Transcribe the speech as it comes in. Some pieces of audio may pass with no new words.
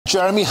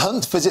Jeremy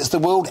Hunt visits the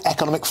World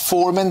Economic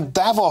Forum in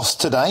Davos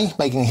today,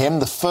 making him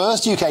the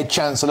first UK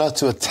Chancellor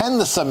to attend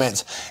the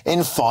summit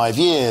in 5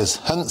 years.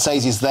 Hunt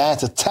says he's there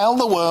to tell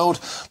the world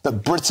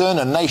that Britain,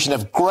 a nation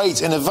of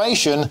great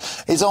innovation,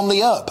 is on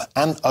the up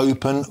and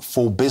open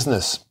for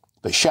business.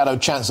 But Shadow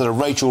Chancellor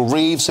Rachel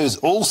Reeves, who's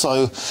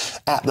also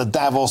at the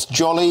Davos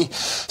Jolly,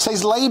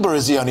 says Labour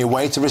is the only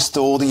way to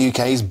restore the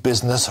UK's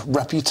business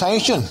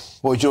reputation.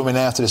 Well, joining me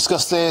now to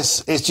discuss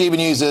this is GB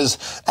News'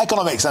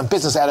 economics and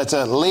business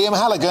editor Liam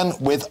Halligan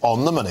with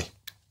On the Money.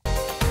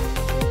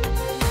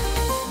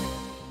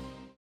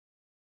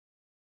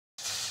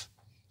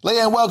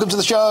 Liam, welcome to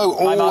the show.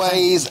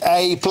 Always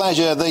a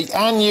pleasure. The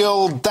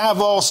annual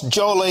Davos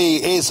Jolly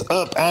is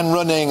up and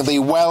running. The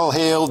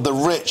well-heeled, the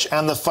rich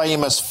and the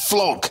famous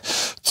flock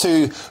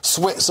to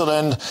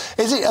Switzerland.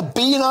 Is it a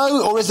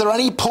Beano or is there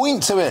any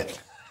point to it?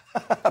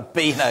 A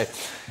Beano.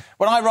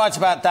 When I write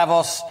about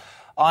Davos,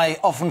 I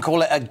often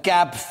call it a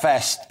gab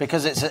fest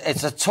because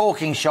it's a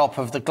talking shop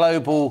of the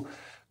global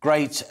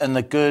great and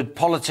the good.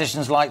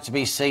 Politicians like to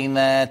be seen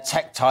there.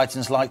 Tech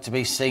titans like to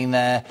be seen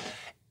there.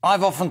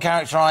 I've often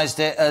characterised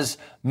it as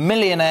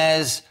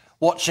millionaires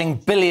watching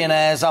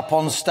billionaires up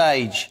on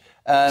stage.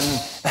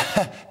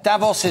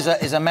 Davos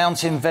is a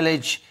mountain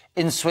village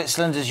in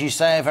Switzerland, as you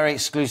say, a very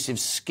exclusive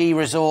ski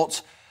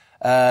resort,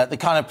 the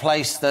kind of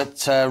place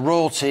that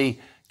royalty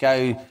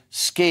go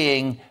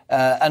skiing.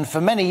 And for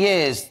many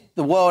years,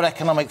 the World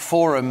Economic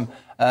Forum,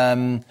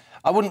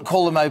 I wouldn't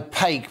call them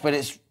opaque, but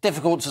it's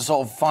difficult to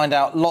sort of find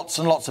out lots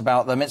and lots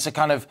about them. It's a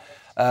kind of,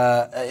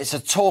 it's a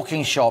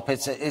talking shop,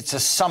 it's a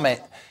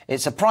summit.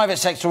 It's a private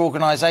sector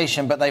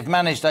organisation, but they've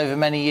managed over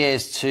many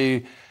years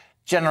to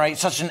generate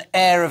such an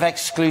air of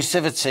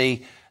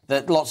exclusivity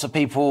that lots of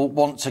people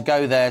want to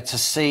go there to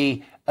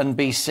see and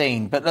be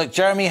seen. But look,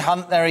 Jeremy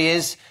Hunt, there he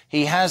is.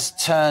 He has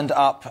turned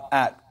up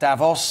at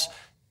Davos.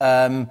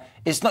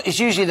 It's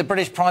usually the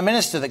British Prime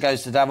Minister that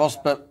goes to Davos,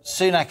 but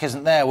Sunak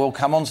isn't there. We'll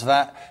come on to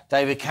that.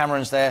 David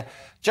Cameron's there.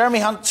 Jeremy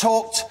Hunt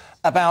talked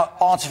about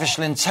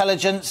artificial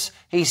intelligence.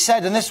 He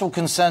said, and this will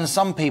concern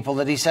some people,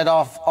 that he said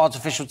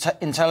artificial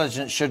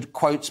intelligence should,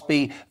 quote,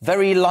 be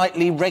very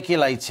lightly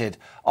regulated.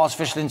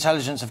 Artificial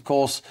intelligence, of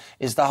course,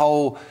 is the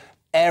whole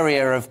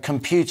area of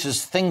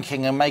computers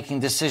thinking and making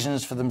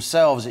decisions for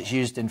themselves. It's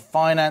used in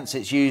finance.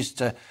 It's used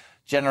to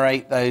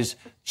generate those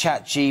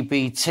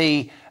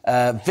ChatGPT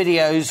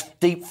videos,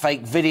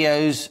 deepfake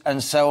videos,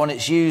 and so on.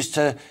 It's used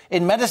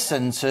in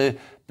medicine to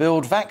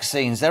build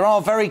vaccines. There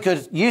are very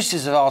good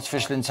uses of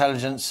artificial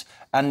intelligence,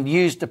 and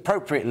used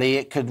appropriately,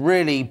 it could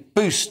really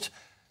boost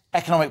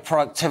economic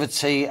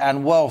productivity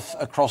and wealth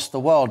across the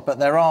world. But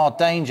there are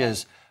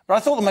dangers. But I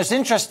thought the most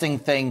interesting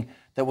thing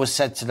that was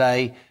said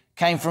today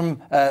came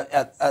from,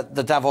 at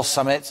the Davos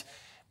summit,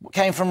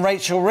 came from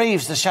Rachel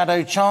Reeves, the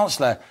Shadow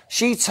Chancellor.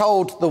 She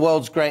told the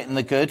world's great and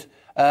the good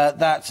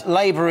that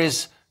Labour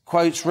is,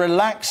 quote,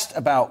 relaxed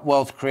about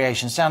wealth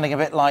creation, sounding a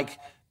bit like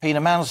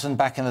Peter Mandelson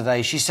back in the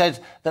day. She said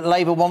that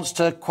Labour wants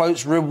to,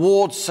 quote,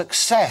 reward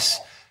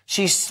success.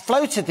 She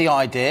floated the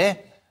idea,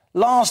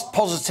 last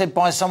posited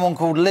by someone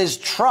called Liz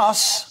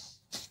Truss,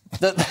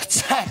 that the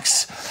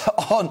tax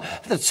on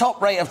the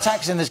top rate of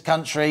tax in this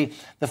country,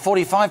 the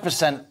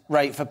 45%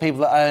 rate for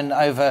people that earn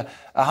over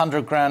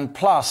 100 grand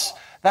plus,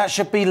 that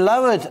should be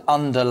lowered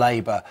under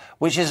Labour,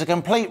 which is a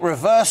complete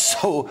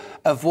reversal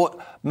of what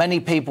many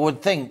people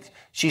would think.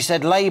 She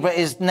said Labour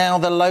is now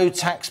the low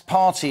tax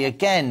party,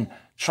 again,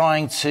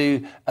 trying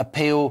to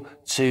appeal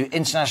to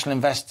international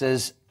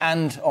investors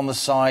and, on the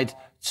side,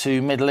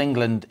 to Middle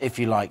England, if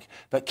you like.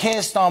 But Keir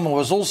Starmer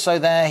was also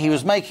there. He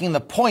was making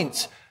the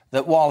point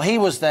that while he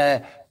was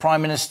there,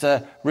 Prime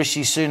Minister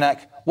Rishi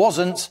Sunak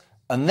wasn't,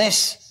 and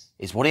this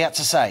is what he had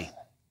to say.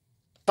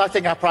 I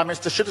think our Prime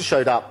Minister should have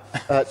showed up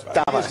at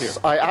Davos.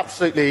 I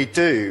absolutely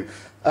do.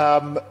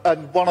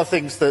 And one of the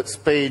things that's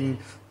been,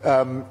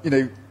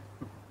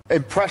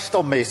 impressed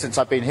on me since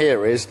I've been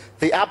here is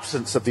the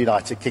absence of the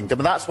United Kingdom,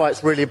 and that's why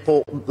it's really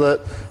important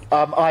that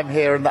I'm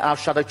here and that our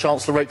Shadow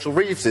Chancellor Rachel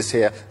Reeves is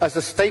here as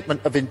a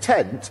statement of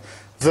intent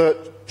that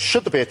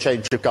should there be a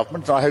change of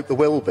government, and I hope there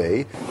will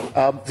be,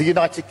 the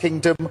United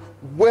Kingdom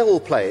will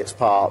play its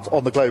part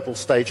on the global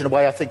stage in a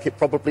way I think it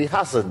probably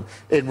hasn't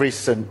in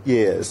recent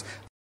years.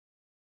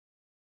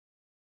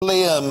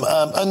 Liam,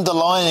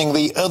 underlining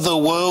the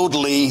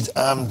otherworldly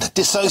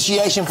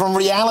dissociation from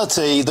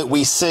reality that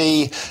we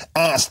see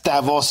at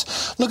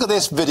Davos. Look at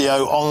this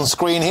video on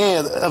screen here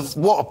of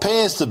what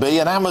appears to be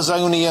an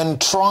Amazonian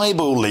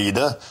tribal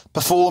leader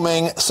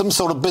performing some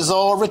sort of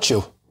bizarre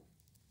ritual.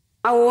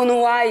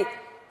 Why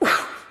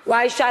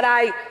should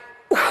I?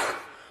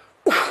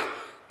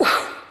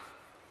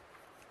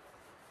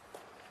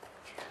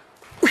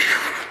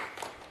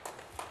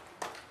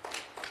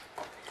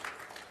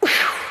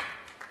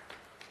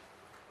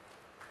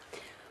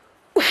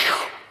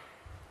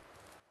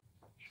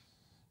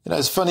 You know,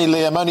 it's funny,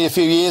 Liam, only a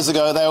few years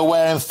ago they were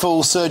wearing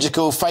full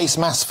surgical face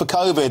masks for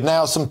COVID.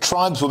 Now some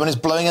tribeswoman is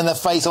blowing in their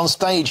face on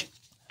stage.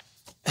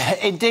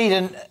 Indeed,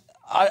 and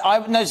I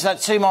noticed that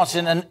too,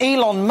 Martin. And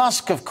Elon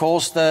Musk, of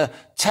course, the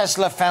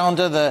Tesla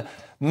founder, the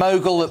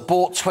mogul that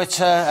bought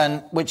Twitter,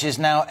 and which is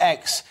now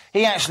X,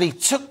 he actually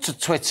took to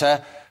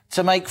Twitter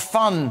to make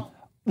fun,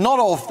 not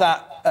of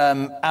that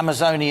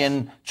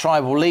Amazonian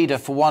tribal leader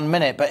for 1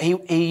 minute, but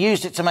he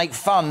used it to make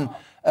fun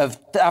of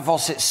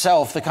Davos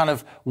itself, the kind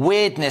of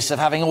weirdness of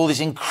having all these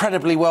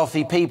incredibly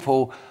wealthy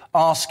people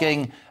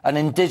asking an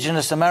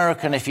indigenous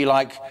American, if you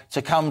like,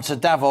 to come to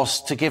Davos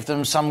to give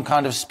them some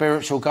kind of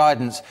spiritual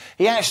guidance.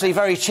 He actually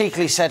very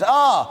cheekily said,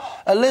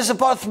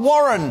 Elizabeth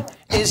Warren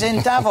is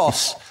in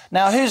Davos.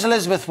 Now, who's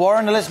Elizabeth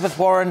Warren? Elizabeth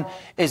Warren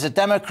is a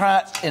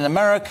Democrat in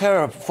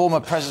America, a former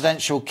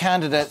presidential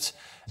candidate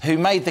who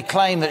made the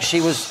claim that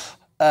she was,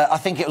 I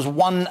think it was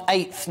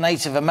 1/8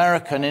 Native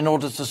American in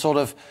order to sort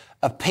of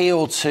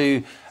appeal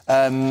to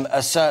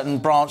a certain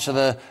branch of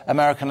the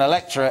American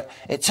electorate.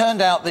 It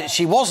turned out that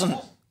she wasn't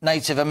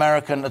Native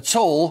American at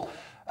all,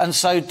 and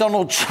so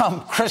Donald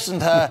Trump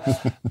christened her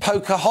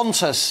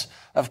Pocahontas,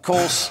 of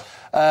course,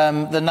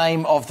 the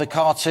name of the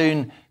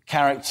cartoon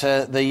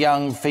character, the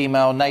young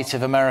female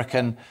Native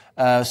American,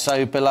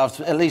 so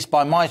beloved, at least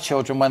by my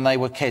children when they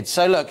were kids.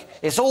 So look,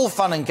 it's all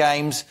fun and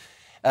games.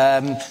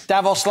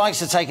 Davos likes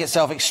to take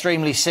itself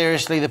extremely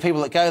seriously, the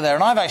people that go there,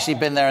 and I've actually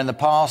been there in the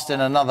past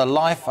in another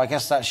life. I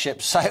guess that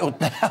ship sailed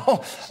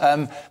now.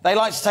 They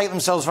like to take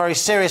themselves very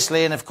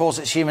seriously, and of course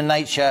it's human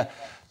nature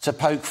to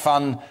poke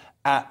fun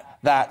at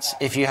that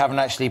if you haven't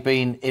actually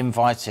been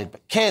invited.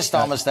 But Keir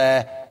Starmer's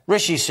there,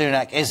 Rishi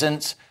Sunak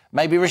isn't.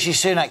 Maybe Rishi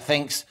Sunak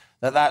thinks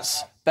that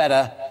that's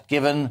better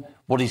given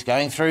what he's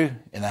going through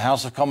in the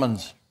House of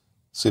Commons.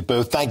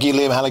 Super. Thank you,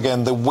 Liam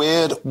Halligan. The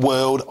weird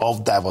world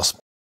of Davos.